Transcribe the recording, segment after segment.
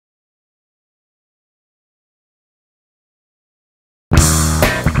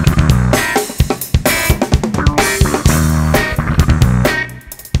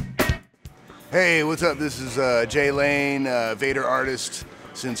Hey, what's up? This is Jay Lane, Vater artist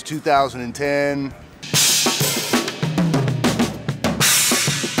since 2010.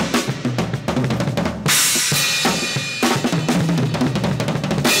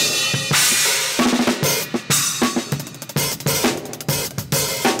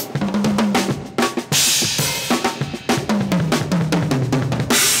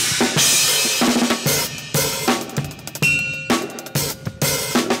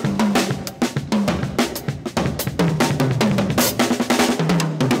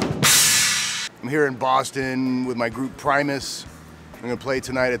 I'm here in Boston with my group Primus. I'm gonna play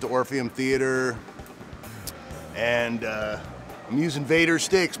tonight at the Orpheum Theater. And I'm using Vater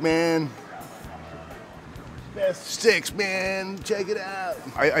sticks, man. Best sticks, man. Check it out.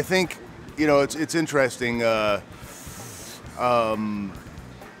 I think, you know, it's interesting. My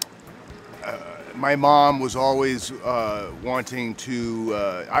mom was always wanting to,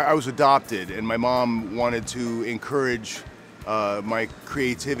 I was adopted, and my mom wanted to encourage my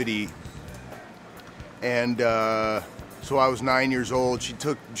creativity. And so I was 9 years old.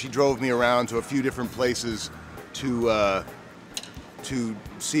 She drove me around to a few different places to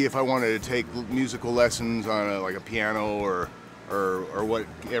see if I wanted to take musical lessons on like a piano or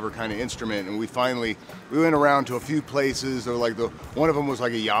whatever kind of instrument. And we went around to a few places. There were like one of them was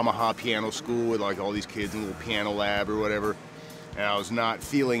like a Yamaha piano school with like all these kids in a little piano lab or whatever. And I was not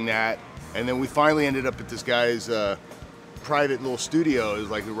feeling that. And then we finally ended up at this guy's private little studio. It was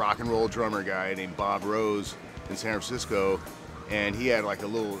like a rock and roll drummer guy named Bob Rose in San Francisco, and he had like a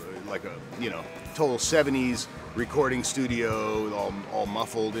you know, total 70s recording studio, all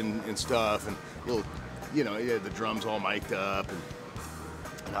muffled and stuff, and little, you know, he had the drums all mic'd up,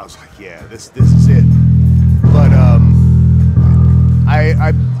 and I was like, yeah, this is it. But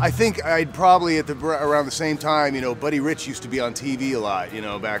I think I'd probably around the same time, you know, Buddy Rich used to be on TV a lot, you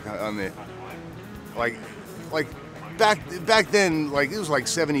know, back on the like. Back then, like it was like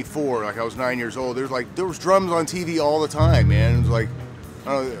 '74, like I was 9 years old. There was drums on TV all the time, man. It was like,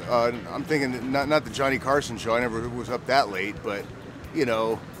 I'm thinking not the Johnny Carson show. I never was up that late, but you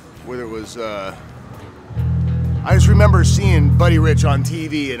know, whether it was, I just remember seeing Buddy Rich on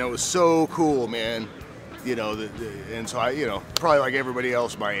TV, and it was so cool, man. You know, and so I, you know, probably like everybody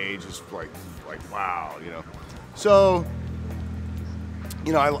else my age, is like wow, you know. So,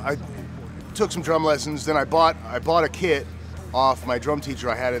 you know, I took some drum lessons. Then I bought a kit off my drum teacher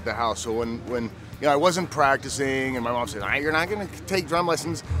I had at the house. So when you know, I wasn't practicing, and my mom said, "You're not gonna take drum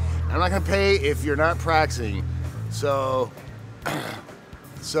lessons. I'm not gonna pay if you're not practicing." So I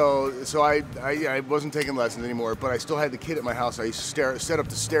wasn't taking lessons anymore. But I still had the kit at my house. I used to set up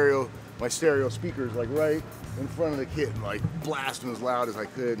my stereo speakers like right in front of the kit and like blast them as loud as I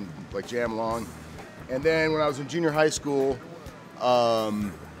could and like jam along. And then when I was in junior high school,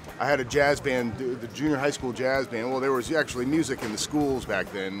 I had a jazz band, the junior high school jazz band. Well, there was actually music in the schools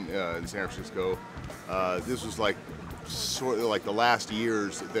back then in San Francisco. This was like sort of like the last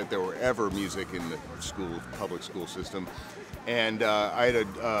years that there were ever music in the public school system. And I had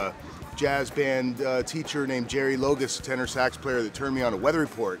a jazz band teacher named Jerry Logus, a tenor sax player, that turned me on to Weather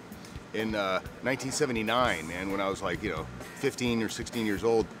Report in 1979, and when I was like, you know, 15 or 16 years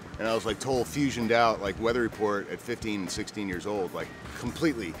old. And I was like total fusioned out, like Weather Report at 15 and 16 years old, like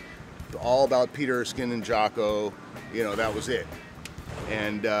completely. All about Peter Erskine and Jocko, you know, that was it.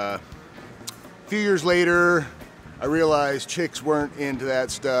 And a few years later, I realized chicks weren't into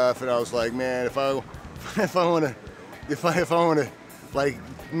that stuff, and I was like, man, if I want to like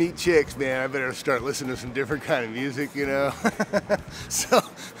meet chicks, man, I better start listening to some different kind of music, you know. So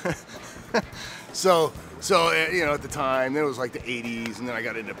you know, at the time, it was like the 80s, and then I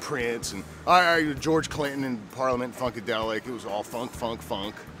got into Prince, and George Clinton and Parliament Funkadelic. It was all funk,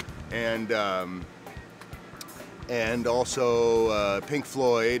 and also Pink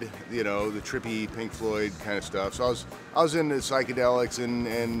Floyd, you know, the trippy Pink Floyd kind of stuff. So I was into psychedelics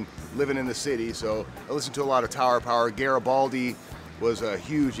and living in the city, so I listened to a lot of Tower Power. Garibaldi was a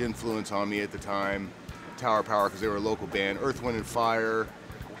huge influence on me at the time. Tower Power, because they were a local band. Earth, Wind and Fire.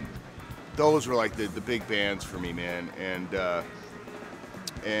 Those were like the big bands for me, man. And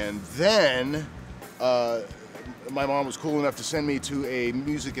then my mom was cool enough to send me to a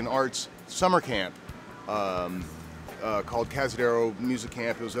music and arts summer camp called Cazadero Music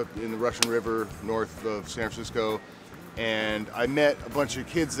Camp. It was up in the Russian River north of San Francisco. And I met a bunch of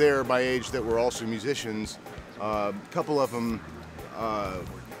kids there my age that were also musicians. A couple of them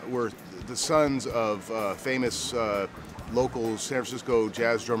were the sons of famous local San Francisco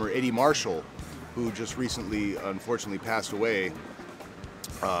jazz drummer Eddie Marshall, who just recently unfortunately passed away.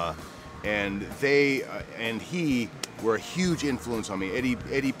 And he were a huge influence on me.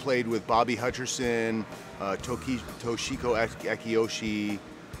 Eddie played with Bobby Hutcherson, Toshiko Akiyoshi,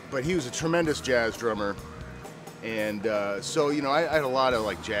 but he was a tremendous jazz drummer. And so, you know, I had a lot of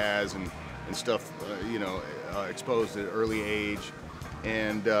like jazz and stuff, you know, exposed at an early age.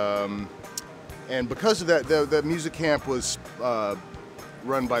 And because of that, the music camp was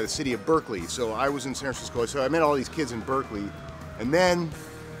run by the city of Berkeley. So I was in San Francisco, so I met all these kids in Berkeley. And then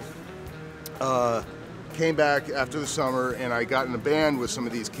came back after the summer, and I got in a band with some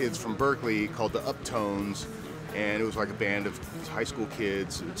of these kids from Berkeley called the Uptones. And it was like a band of high school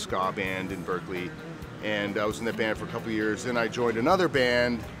kids, a ska band in Berkeley. And I was in that band for a couple of years. Then I joined another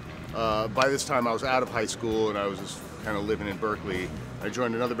band. By this time I was out of high school and I was just kind of living in Berkeley. I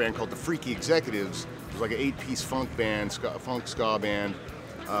joined another band called the Freaky Executives. It was like an 8-piece funk band, funk ska band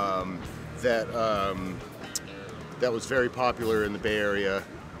that was very popular in the Bay Area.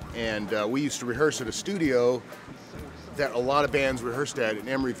 And we used to rehearse at a studio that a lot of bands rehearsed at in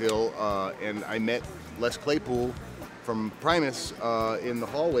Emeryville. And I met Les Claypool from Primus in the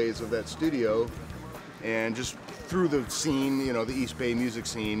hallways of that studio, and just through the scene, you know, the East Bay music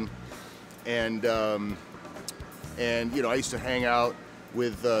scene. And you know, I used to hang out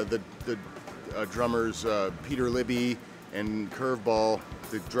with the drummers Peter Libby and Curveball,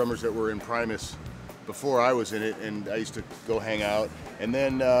 the drummers that were in Primus before I was in it, and I used to go hang out. And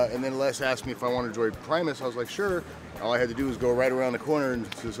then Les asked me if I wanted to join Primus. I was like, sure. All I had to do was go right around the corner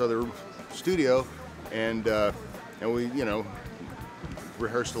into this other studio, and we, you know,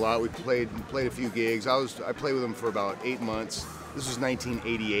 rehearsed a lot. We played a few gigs. I played with them for about 8 months. This was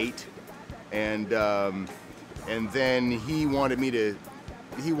 1988, and then he wanted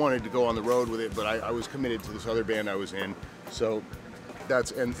to go on the road with it, but I was committed to this other band I was in. So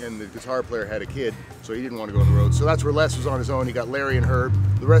that's and the guitar player had a kid, so he didn't want to go on the road. So that's where Les was on his own. He got Larry and Herb.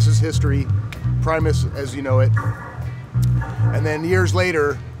 The rest is history. Primus, as you know it. And then years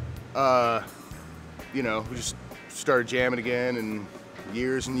later, you know, we just started jamming again, and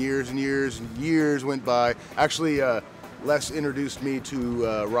years and years and years and years went by. Actually, Les introduced me to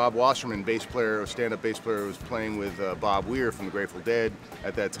Rob Wasserman, bass player, a stand-up bass player who was playing with Bob Weir from the Grateful Dead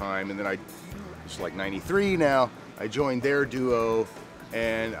at that time. And then it's like 93 now, I joined their duo,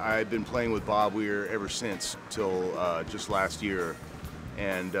 and I've been playing with Bob Weir ever since, till just last year.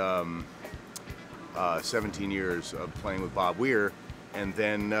 And 17 years of playing with Bob Weir. And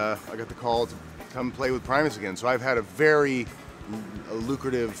then I got the call to come play with Primus again. So I've had a very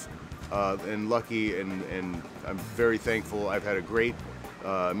lucrative and lucky, and I'm very thankful. I've had a great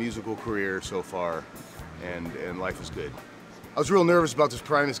musical career so far, and life is good. I was real nervous about this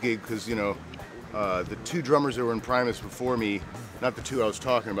Primus gig because, you know, the two drummers that were in Primus before me, not the two I was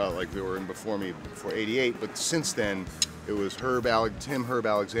talking about like they were in before me, before '88, but since then it was Tim Herb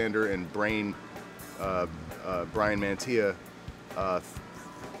Alexander and Brian Mantia.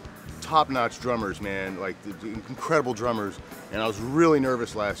 Top-notch drummers, man, like incredible drummers. And I was really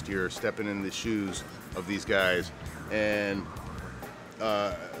nervous last year stepping in the shoes of these guys, and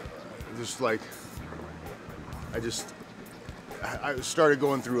just like I started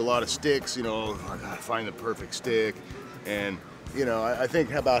going through a lot of sticks, you know, I gotta find the perfect stick. And you know, I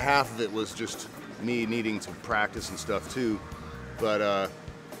think about half of it was just me needing to practice and stuff too. But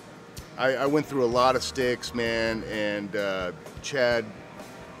I went through a lot of sticks, man, and Chad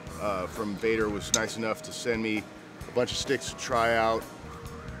from Vater was nice enough to send me a bunch of sticks to try out.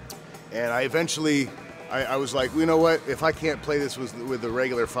 And I eventually, I was like, well, you know what, if I can't play this with the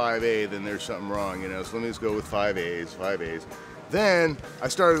regular 5A, then there's something wrong, you know, so let me just go with 5As. Then I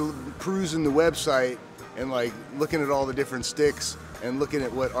started perusing the website and like looking at all the different sticks and looking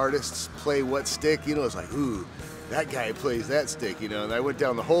at what artists play what stick, you know, it's like, ooh, that guy plays that stick, you know. And I went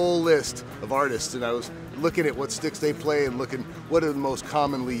down the whole list of artists, and I was looking at what sticks they play and looking what are the most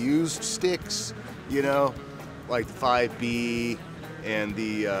commonly used sticks, you know, like the 5B and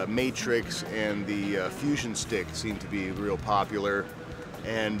the Matrix and the Fusion stick seem to be real popular.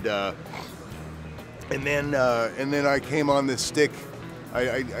 And then I came on this stick.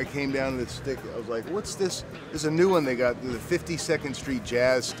 I came down to this stick. I was like, what's this? There's a new one they got, the 52nd Street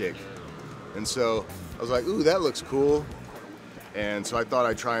Jazz stick. And so I was like, ooh, that looks cool. And so I thought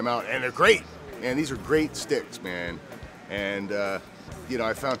I'd try them out, and they're great. Man, these are great sticks, man. And you know,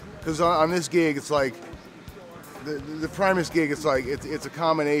 I found, because on this gig, it's like the Primus gig. It's like it's a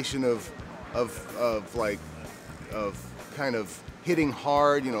combination of kind of hitting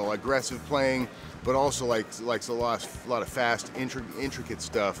hard, you know, aggressive playing, but also like a lot of fast, intricate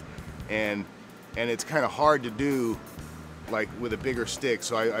stuff, and it's kind of hard to do like with a bigger stick.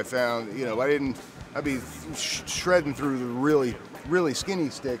 So I found, you know, I'd be shredding through the really skinny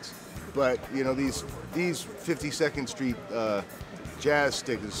sticks, But you know, these 52nd Street jazz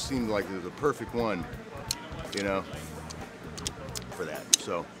sticks seemed like it was a perfect one, you know, for that.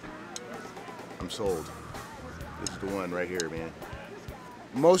 So I'm sold. This is the one right here, man.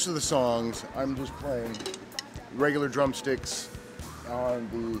 Most of the songs I'm just playing regular drumsticks on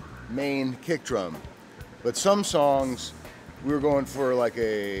the main kick drum, but some songs we were going for like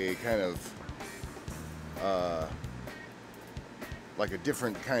a kind of like a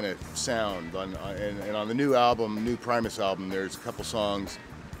different kind of sound and on the new album, new Primus album, there's a couple songs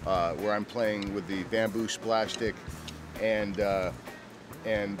where I'm playing with the bamboo splash stick and the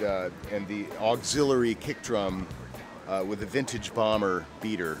auxiliary kick drum with a vintage bomber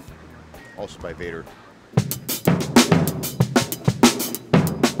beater, also by Vater.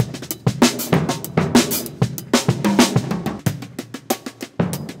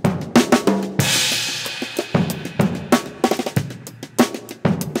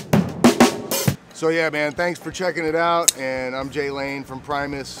 So yeah, man, thanks for checking it out. And I'm Jay Lane from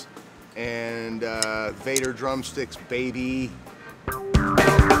Primus and Vater Drumsticks, baby. Crazy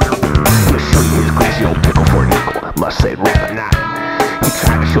old pickle for a nickel. Must say rather not. He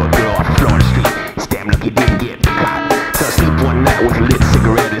tried to show a girl off